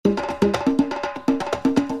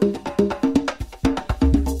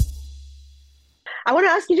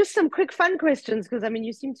ask you just some quick fun questions because I mean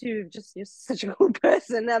you seem to just you're such a cool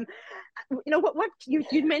person. What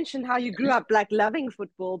you mentioned how you grew up like loving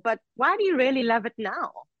football, but why do you really love it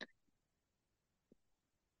now?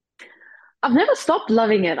 I've never stopped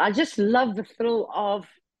loving it. I just love the thrill of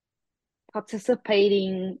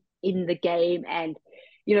participating in the game and,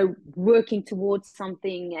 working towards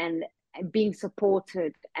something and being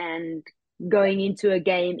supported and going into a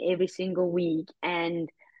game every single week and,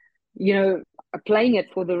 you know, playing it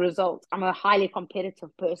for the results. I'm a highly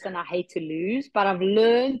competitive person. I hate to lose, but I've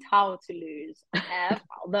learned how to lose. I have,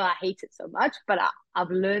 although I hate it so much, but I've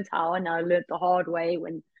learned how, and I learned the hard way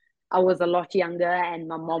when I was a lot younger and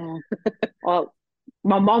well,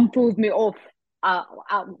 my mom pulled me off.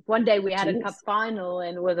 One day we had a cup Jeez. final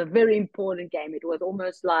and it was a very important game. It was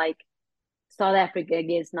almost like South Africa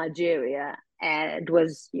against Nigeria, and it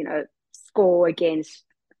was, score against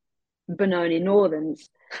Benoni Northerns,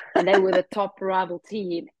 and they were the top rival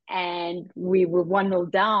team, and we were 1-0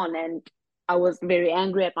 down, and I was very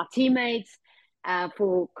angry at my teammates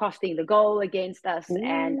for costing the goal against us,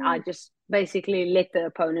 and I Mm. just basically let the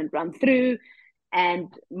opponent run through, and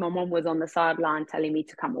my mom was on the sideline telling me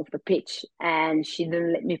to come off the pitch, and she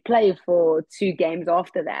didn't let me play for 2 games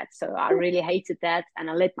after that. So I really hated that, and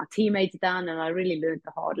I let my teammates down, and I really learned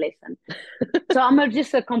the hard lesson. So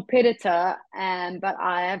just a competitor, but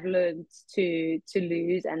I have learned to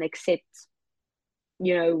lose and accept,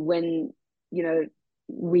 when you know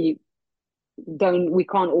we we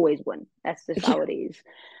can't always win. That's just Yeah. how it is.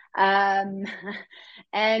 Um,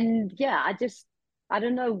 and yeah, I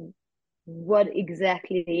don't know what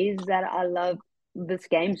exactly it is that I love this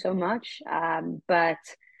game so much. But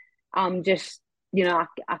I'm just,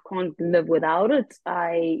 I can't live without it.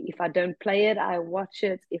 If I don't play it, I watch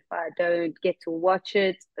it. If I don't get to watch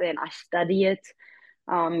it, then I study it.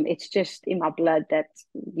 It's just in my blood that,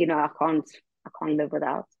 I can't live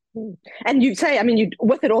without. Mm. And you say, I mean, you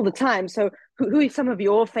with it all the time. So, who are some of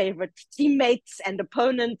your favorite teammates and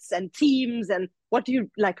opponents and teams? And what do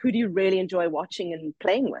you like? Who do you really enjoy watching and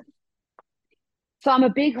playing with? So I'm a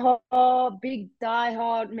big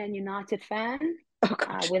diehard Man United fan. Oh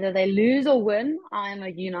gosh. Whether they lose or win, I'm a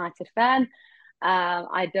United fan.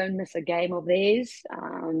 I don't miss a game of theirs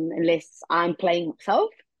unless I'm playing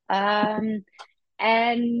myself. Um,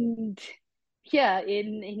 and yeah,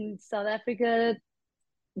 in South Africa,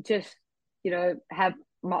 just have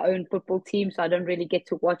my own football team, so I don't really get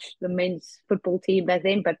to watch the men's football team back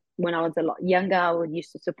then. But when I was a lot younger, I would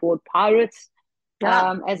used to support Pirates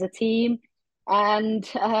Yeah. as a team, and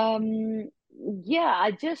yeah,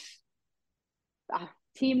 uh,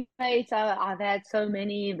 teammates. I've had so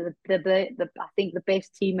many. I think the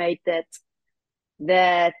best teammate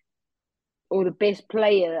that or the best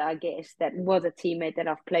player, I guess, that was a teammate that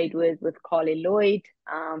I've played with Carly Lloyd,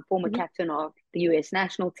 former Mhm. captain of the US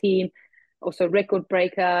national team, also record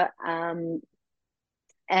breaker.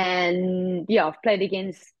 And yeah, I've played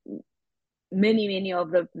against many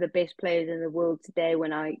of the best players in the world today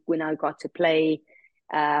when I got to play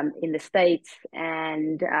in the States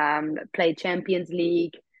and played Champions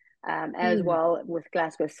League as Mm. well with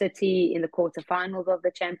Glasgow City in the quarterfinals of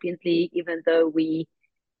the Champions League, even though we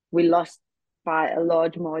lost by a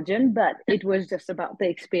large margin, but it was just about the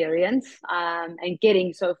experience and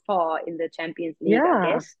getting so far in the Champions League, I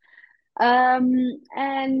Yeah. guess.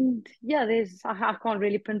 And yeah, I can't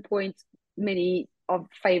really pinpoint many of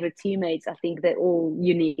favorite teammates. I think they're all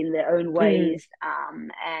unique in their own Mm. ways,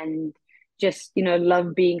 and just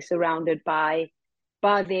love being surrounded by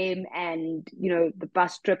them, and the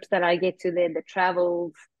bus trips that I get to there, the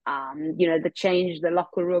travels, the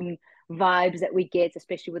locker room vibes that we get,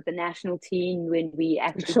 especially with the national team when we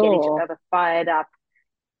actually get each Sure. other fired up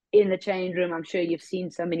in the change room. I'm sure you've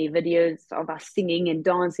seen so many videos of us singing and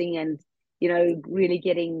dancing and, really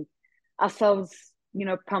getting ourselves,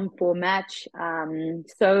 pumped for a match.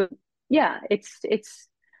 So yeah, it's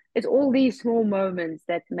all these small moments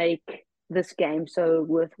that make this game so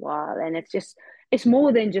worthwhile. And it's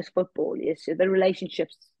more than just football. It's the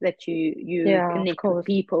relationships that you Yeah, of connect with course.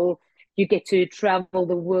 people. You get to travel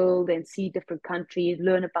the world and see different countries,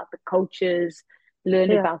 learn about the cultures,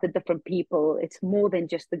 learn Yeah. about the different people. It's more than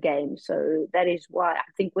just the game. So that is why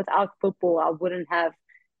I think without football, I wouldn't have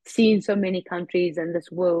seen so many countries and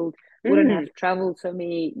this world, wouldn't Mm. have traveled so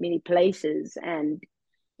many places and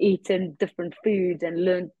eaten different foods and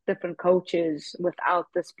learned different cultures without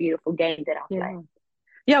this beautiful game that I play. Yeah.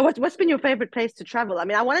 Yeah, what's been your favorite place to travel? I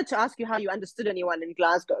mean, I wanted to ask you how you understood anyone in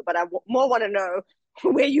Glasgow, but more want to know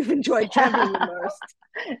where you've enjoyed traveling the most.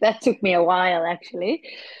 That took me a while actually.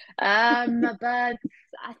 But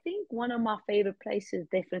I think one of my favorite places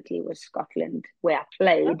definitely was Scotland, where I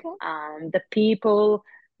played. Okay. The people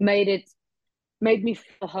made it made me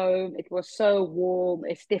feel home. It was so warm.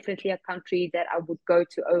 It's definitely a country that I would go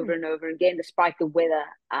to over Mm. and over again, despite the weather.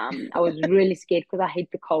 I was really scared because I hate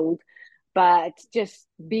the cold. But just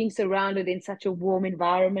being surrounded in such a warm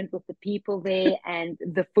environment with the people there and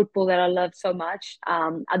the football that I love so much,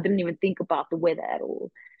 I didn't even think about the weather at all.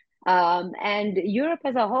 And Europe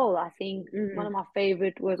as a whole, I think one Mm. of my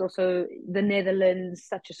favorite was also the Netherlands,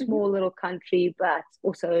 such a Mhm. small little country, but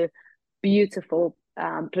also beautiful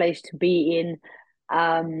place to be in.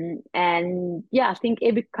 And yeah, I think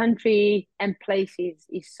every country and place is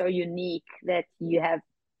so unique that you have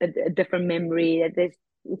a different memory. That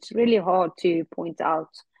it's really hard to point out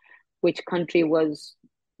which country Yeah. was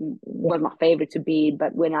my favorite to be.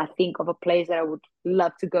 But when I think of a place that I would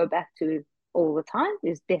love to go back to all the time,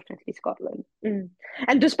 is definitely Scotland. Mm.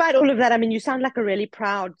 And despite all of that, I mean, you sound like a really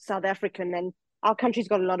proud South African, and our country's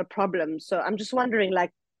got a lot of problems. So I'm just wondering,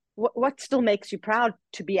 like, what still makes you proud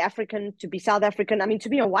to be African, to be South African? I mean, to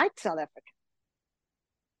be a white South African.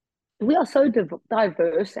 We are so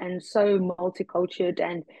diverse and so multicultural,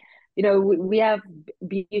 and we have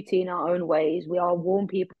beauty in our own ways. We are warm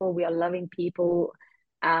people, we are loving people,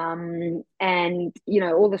 and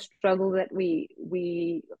all the struggle that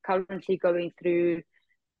we currently going through.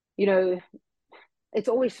 you know it's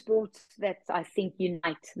always sports that I think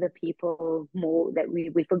unite the people more, that we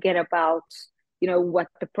forget about what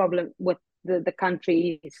the problem, what the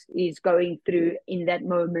country is going through in that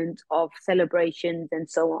moment of celebrations and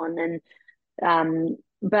so on. And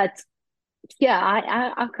but yeah,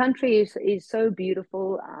 our country is so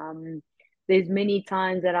beautiful. There's many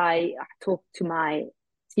times that I talk to my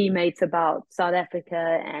teammates about South Africa,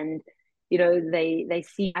 and they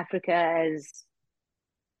see Africa as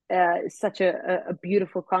such a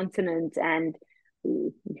beautiful continent, and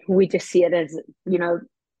we just see it as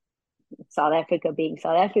South Africa being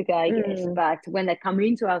South Africa, I guess. Mm. But when they come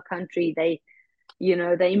into our country, they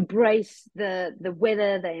embrace the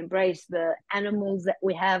weather, they embrace the animals that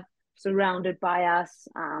we have surrounded by us.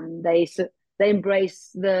 They embrace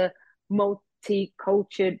the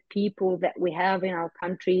multicultural people that we have in our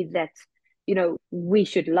country, that we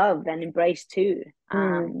should love and embrace too,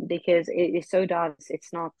 Mm. because it is so diverse.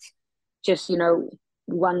 It's not just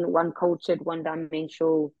one cultured, one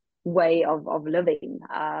dimensional way of living.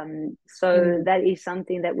 So Mm. that is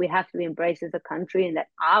something that we have to embrace as a country, and that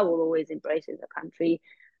I will always embrace as a country.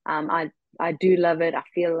 I do love it. I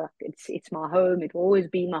feel like it's my home. It will always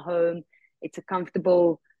be my home. It's a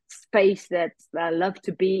comfortable space that I love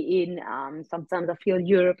to be in. Sometimes I feel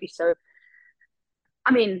Europe is so,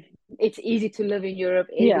 I mean, it's easy to live in Europe.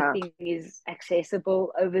 Yeah. Everything is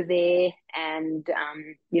accessible over there. And,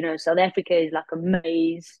 South Africa is like a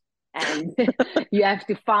maze, and you have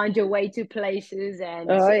to find your way to places, and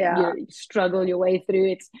Oh yeah. you struggle your way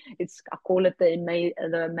through. I call it the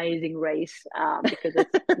amazing race, because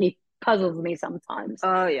it puzzles me sometimes.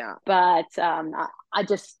 Oh yeah. But I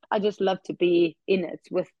just love to be in it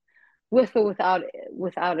with or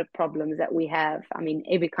without the problems that we have. I mean,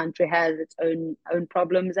 every country has its own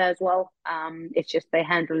problems as well. It's just they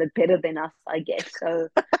handle it better than us, I guess. So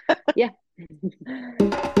yeah.